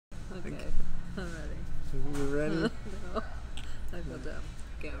Okay, I'm ready. You ready? No, I feel dumb.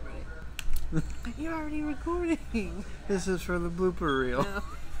 Okay, I'm ready. You're already recording. This is for the blooper reel. No.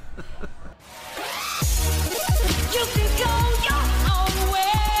 You can go your own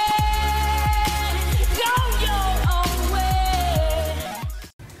way. Go your own way.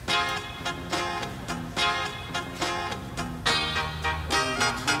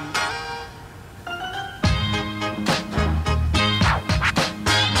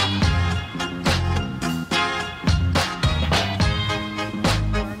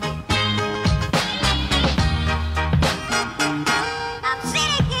 I'm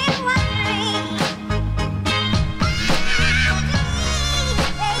sitting here wondering.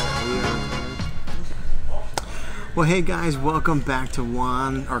 Well, hey guys, welcome back to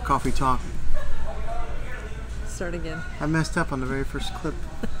Juan, our coffee talk. Start again. I messed up on the very first clip.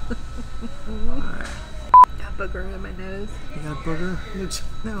 Alright. Got booger in my nose. You got a booger?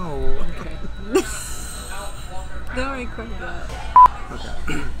 No. Okay. Don't record that.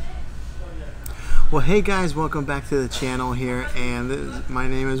 Okay. Well, hey guys, welcome back to the channel here, and my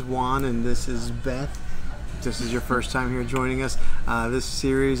name is Juan, and this is Beth. If this is your first time here joining us, this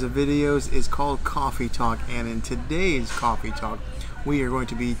series of videos is called Coffee Talk, and in today's Coffee Talk, we are going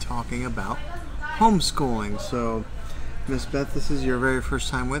to be talking about homeschooling. So, Miss Beth, this is your very first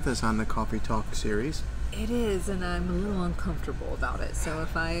time with us on the Coffee Talk series. It is, and I'm a little uncomfortable about it. So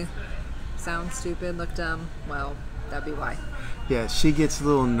if I sound stupid, look dumb, well, that'd be why. Yeah, she gets a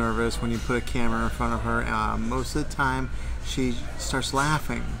little nervous when you put a camera in front of her. Most of the time, she starts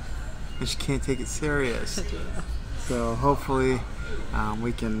laughing, and she can't take it serious. So hopefully,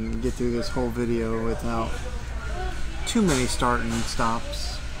 we can get through this whole video without too many start and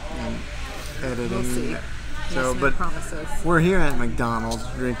stops and editing. We'll see. So, Yes, no but promises. we're here at McDonald's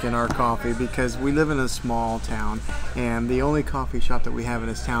drinking our coffee because we live in a small town, and the only coffee shop that we have in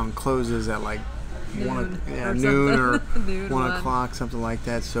this town closes at like Noon noon or Noon, 1 o'clock, something like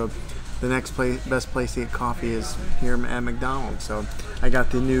that. So the next best place to get coffee is here at McDonald's. So I got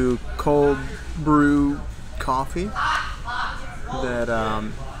the new cold brew coffee that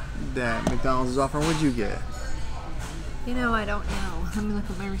that McDonald's is offering. What'd you get? You know, I don't know. Let me look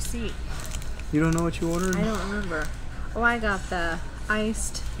at my receipt. You don't know what you ordered? I don't remember. Oh, I got the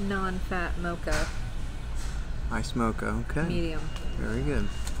iced non-fat mocha Iced mocha. Okay. medium. Very good.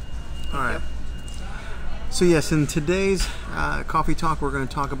 All right. So yes, in today's coffee talk, we're going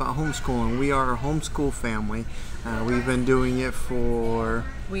to talk about homeschooling. We are a homeschool family. We've been doing it for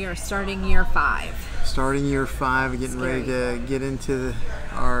We are starting year 5. starting year 5, getting ready to get into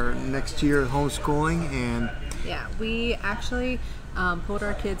our next year of homeschooling. And Yeah, we actually pulled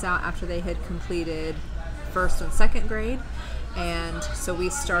our kids out after they had completed 1st and 2nd grade, and so we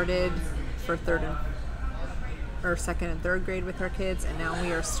started for 2nd and 3rd grade with our kids, and now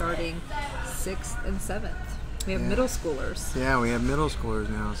we are starting 6th and 7th. We have middle schoolers. yeah, we have middle schoolers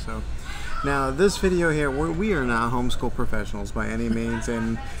now. So now this video here, we are not homeschool professionals by any means,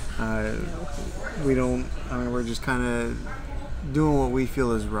 and we don't. I mean, we're just kind of doing what we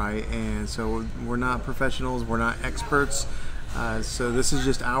feel is right, and so we're not professionals. We're not experts. So this is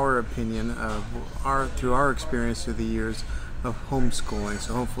just our opinion of through our experience through the years of homeschooling.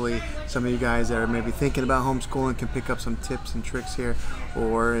 So hopefully some of you guys that are maybe thinking about homeschooling can pick up some tips and tricks here,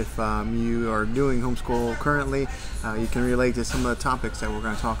 or if you are doing homeschool currently, you can relate to some of the topics that we're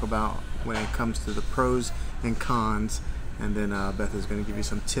going to talk about when it comes to the pros and cons, and then Beth is going to give you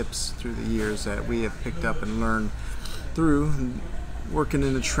some tips through the years that we have picked up and learned through working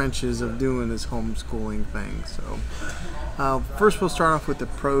in the trenches of doing this homeschooling thing. So first we'll start off with the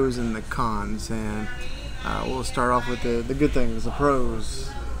pros and the cons, and we'll start off with the good things, the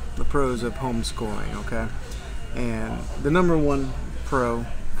pros of homeschooling, okay? And the number one pro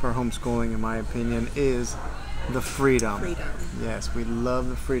for homeschooling, in my opinion, is the freedom. Yes, we love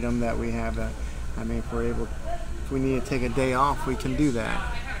the freedom that we have. I mean, if we need to take a day off, we can do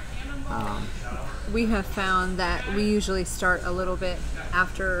that. We have found that we usually start a little bit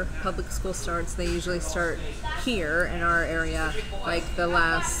after public school starts. They usually start here in our area, like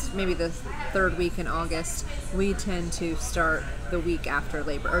maybe the 3rd week in August. We tend to start the week after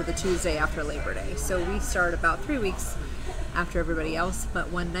the Tuesday after Labor Day. So we start about 3 weeks after everybody else.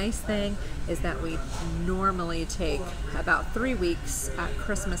 But one nice thing is that we normally take about 3 weeks at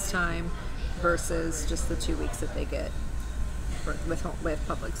Christmas time versus just the 2 weeks that they get with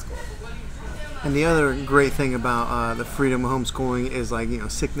public school. And the other great thing about the freedom of homeschooling is, like,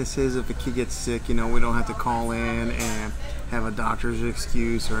 sicknesses. If a kid gets sick, we don't have to call in and have a doctor's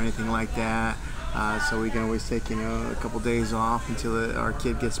excuse or anything like that. So we can always take, a couple days off until our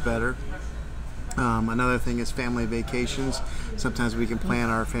kid gets better. Another thing is family vacations. Sometimes we can plan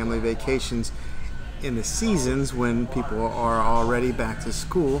our family vacations in the seasons when people are already back to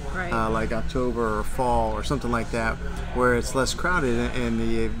school, Right. like October or fall or something like that, where it's less crowded in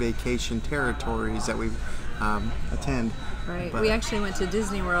the vacation territories that we attend. Right. But- We actually went to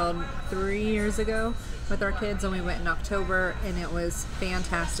Disney World 3 years ago with our kids, and we went in October, and it was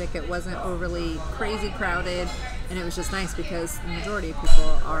fantastic. It wasn't overly crazy crowded, and it was just nice because the majority of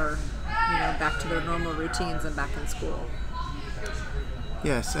people are, back to their normal routines and back in school.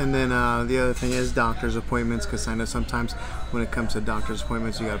 Yes, and then the other thing is doctor's appointments, because I know sometimes when it comes to doctor's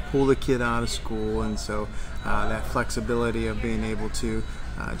appointments, you got to pull the kid out of school, and so that flexibility of being able to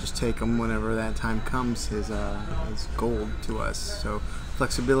just take them whenever that time comes is gold to us. So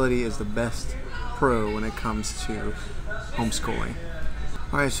flexibility is the best pro when it comes to homeschooling.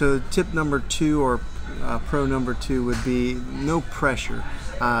 All right, so tip number 2 or pro number 2 would be no pressure.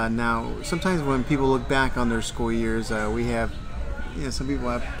 Now, sometimes when people look back on their school years, we have some people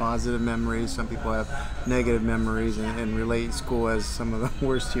have positive memories, some people have negative memories, and relate school as some of the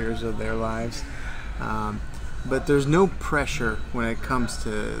worst years of their lives. But there's no pressure when it comes to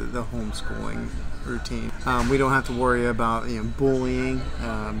the homeschooling routine. We don't have to worry about bullying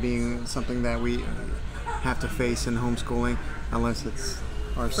being something that we have to face in homeschooling, unless it's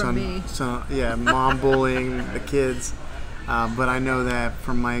our son, mom bullying the kids. But I know that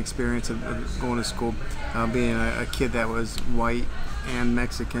from my experience of going to school, being a kid that was white and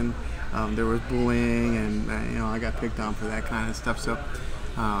Mexican, there was bullying, and I got picked on for that kind of stuff. So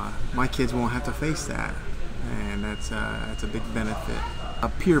my kids won't have to face that, and that's a big benefit.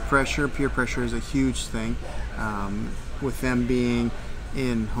 Peer pressure is a huge thing. With them being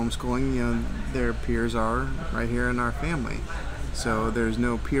in homeschooling, their peers are right here in our family, so there's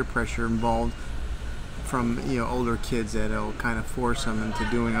no peer pressure involved from older kids that'll kind of force them into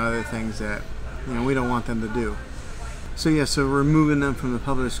doing other things that we don't want them to do. So removing them from the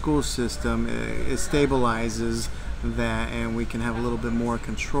public school system, it stabilizes that, and we can have a little bit more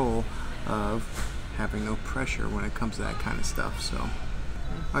control of having no pressure when it comes to that kind of stuff. So, all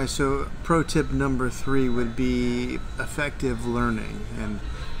right. So pro tip number 3 would be effective learning. And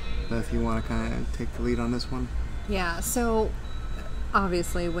Beth, you want to kind of take the lead on this one? Yeah. So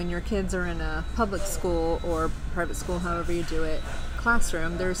obviously, when your kids are in a public school or private school, however you do it,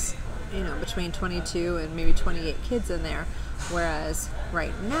 classroom, there's between 22 and maybe 28 kids in there, whereas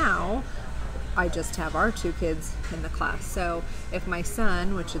right now I just have our 2 kids in the class. So if my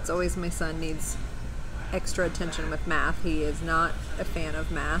son, which it's always my son, needs extra attention with math, he is not a fan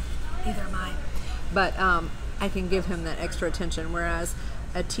of math, neither am I, but I can give him that extra attention, whereas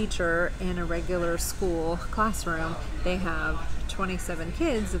a teacher in a regular school classroom, they have 27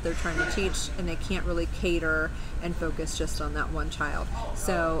 kids that they're trying to teach, and they can't really cater and focus just on that one child.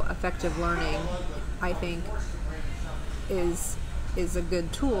 So effective learning, I think, is a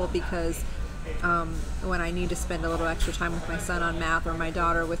good tool, because when I need to spend a little extra time with my son on math, or my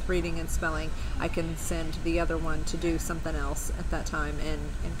daughter with reading and spelling, I can send the other one to do something else at that time and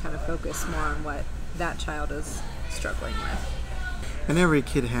kind of focus more on what that child is struggling with. And every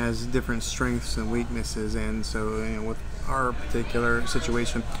kid has different strengths and weaknesses, and so with our particular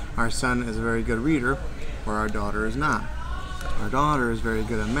situation, our son is a very good reader, where our daughter is not. Our daughter is very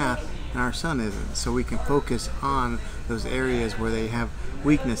good at math, and our son isn't. So we can focus on those areas where they have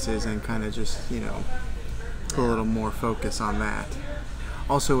weaknesses and kind of just put a little more focus on that.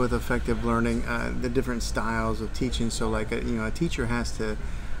 Also, with effective learning, the different styles of teaching. So like a teacher has to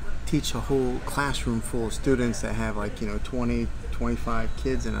teach a whole classroom full of students that have 20, 25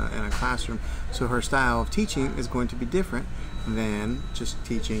 kids in a classroom. So her style of teaching is going to be different than just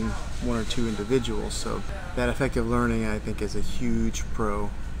teaching 1 or 2 individuals. So that effective learning, I think, is a huge pro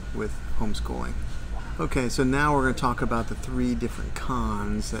with homeschooling. Okay, so now we're going to talk about the 3 different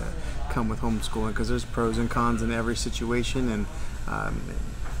cons that come with homeschooling, because there's pros and cons in every situation, and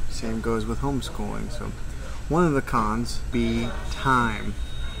same goes with homeschooling. So one of the cons be time,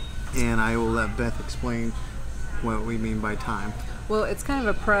 and I will let Beth explain what we mean by time. Well, it's kind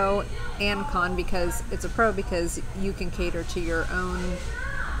of a pro and con, because it's a pro because you can cater to your own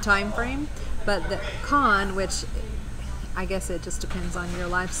time frame, but the con, which I guess it just depends on your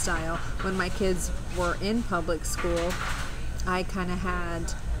lifestyle. When my kids were in public school, I kind of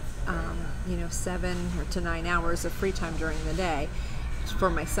had 7 to 9 hours of free time during the day for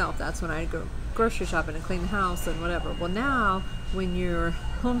myself. That's when I'd go grocery shopping and clean the house and whatever. Well, now when you're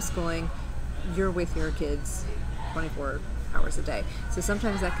homeschooling, you're with your kids 24 hours a day. So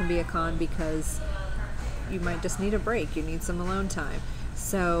sometimes that can be a con, because you might just need a break. You need some alone time.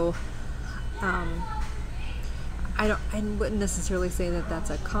 So I wouldn't necessarily say that that's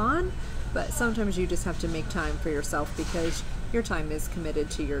a con, But sometimes you just have to make time for yourself because your time is committed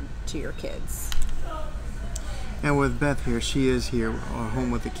to your kids. And with Beth here, she is here home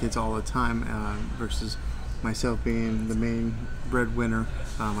with the kids all the time versus myself being the main breadwinner.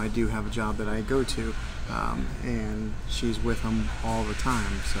 I do have a job that I go to, and she's with them all the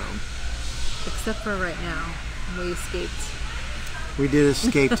time. So, except for right now, we escaped. We did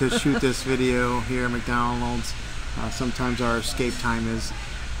escape to shoot this video here at McDonald's. Sometimes our escape time is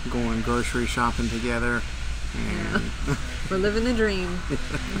going grocery shopping together. And yeah. We're living the dream.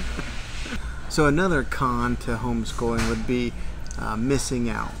 So another con to homeschooling would be missing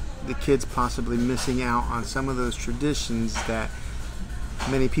out. The kids possibly missing out on some of those traditions that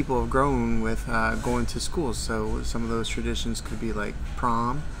many people have grown with going to school. So some of those traditions could be like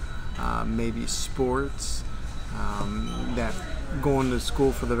prom, maybe sports, that going to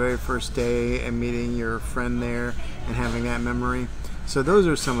school for the very first day and meeting your friend there and having that memory. So those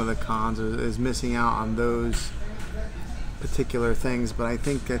are some of the cons, is missing out on those particular things. But I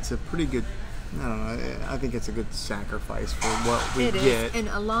think that's a pretty good, I don't know, I think it's a good sacrifice for what we get. It is, and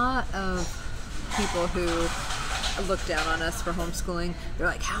a lot of people who look down on us for homeschooling, they're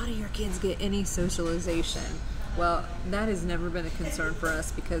like, how do your kids get any socialization? Well, that has never been a concern for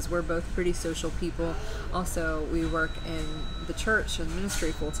us because we're both pretty social people. Also, we work in the church and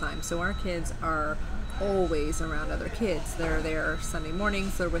ministry full time, so our kids are always around other kids. They're there Sunday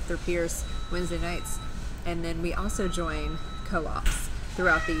mornings, they're with their peers Wednesday nights, and then we also join co-ops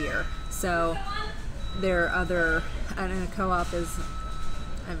throughout the year. So there are other, and a co-op is,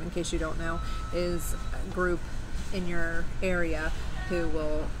 in case you don't know, is a group in your area who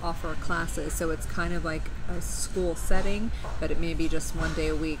will offer classes. So it's kind of like a school setting, but it may be just one day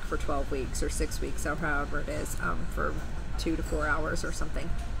a week for 12 weeks or 6 weeks or however it is, for 2 to 4 hours or something.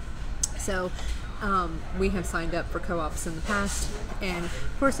 So we have signed up for co-ops in the past, and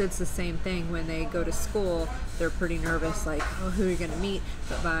of course it's the same thing. When they go to school, they're pretty nervous, like, oh, who are you going to meet?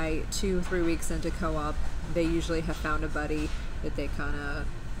 But by 2-3 weeks into co-op, they usually have found a buddy that they kind of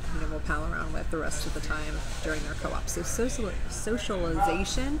will pal around with the rest of the time during their co-op. So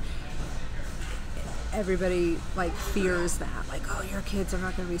socialization, everybody like fears that, like, oh, your kids are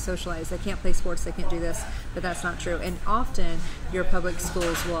not going to be socialized, they can't play sports, they can't do this, but that's not true. And often your public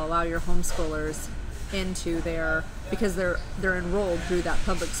schools will allow your homeschoolers into their, because they're enrolled through that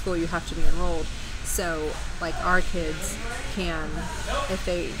public school, you have to be enrolled. So like our kids can, if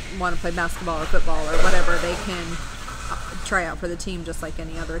they want to play basketball or football or whatever, they can try out for the team just like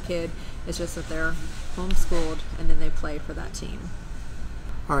any other kid. It's just that they're homeschooled and then they play for that team.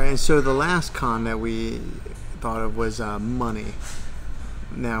 All right, and so the last con that we thought of was money.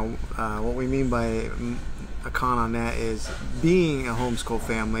 Now, what we mean by a con on that is being a homeschool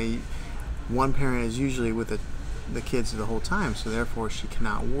family, one parent is usually with the kids the whole time, so therefore she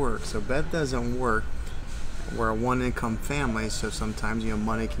cannot work. So Beth doesn't work. We're a one-income family, so sometimes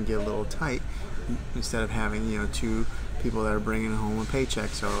money can get a little tight instead of having two people that are bringing home a paycheck.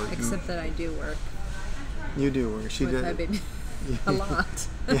 So except that I do work. You do work. She with did. My baby. A lot.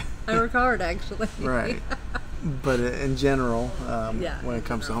 Yeah. I work hard, actually. Right. But in general, Yeah, when it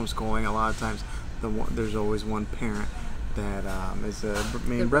comes to homeschooling, a lot of times there's always one parent that is the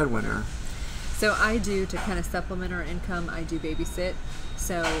main breadwinner. So I do, to kind of supplement our income, I do babysit.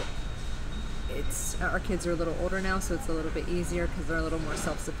 So our kids are a little older now, so it's a little bit easier because they're a little more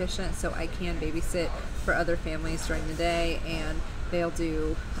self-sufficient. So I can babysit for other families during the day, and they'll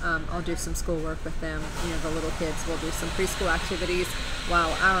do, I'll do some schoolwork with them. The little kids will do some preschool activities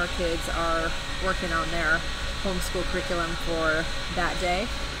while our kids are working on their homeschool curriculum for that day.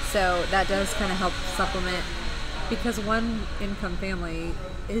 So that does kind of help supplement, because one income family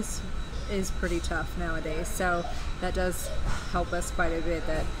is pretty tough nowadays. So that does help us quite a bit.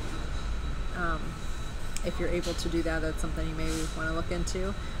 That if you're able to do that, that's something you maybe want to look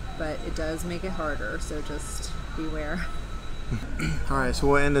into, but it does make it harder. So just beware. All right, so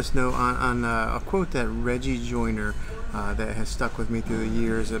we'll end this note on a quote that Reggie Joyner, that has stuck with me through the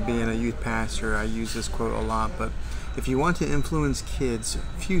years of being a youth pastor. I use this quote a lot, but if you want to influence kids'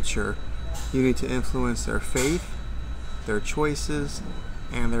 future, you need to influence their faith, their choices,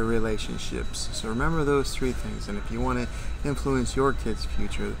 and their relationships. So remember those three things, and if you want to influence your kids'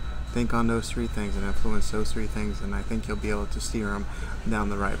 future, think on those three things and influence those three things, and I think you'll be able to steer them down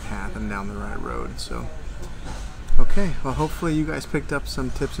the right path and down the right road. So okay, well, hopefully you guys picked up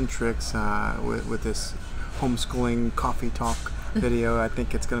some tips and tricks with this homeschooling coffee talk video. I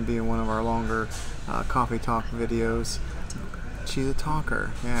think it's going to be one of our longer coffee talk videos. She's a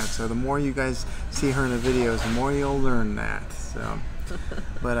talker, yeah, so the more you guys see her in the videos, the more you'll learn that. So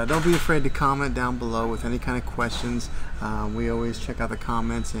But don't be afraid to comment down below with any kind of questions. We always check out the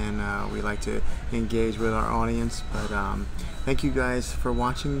comments, and we like to engage with our audience. But thank you guys for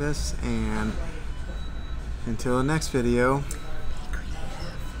watching this, and until the next video,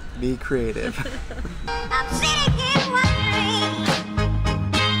 be creative. I'm sitting here wondering.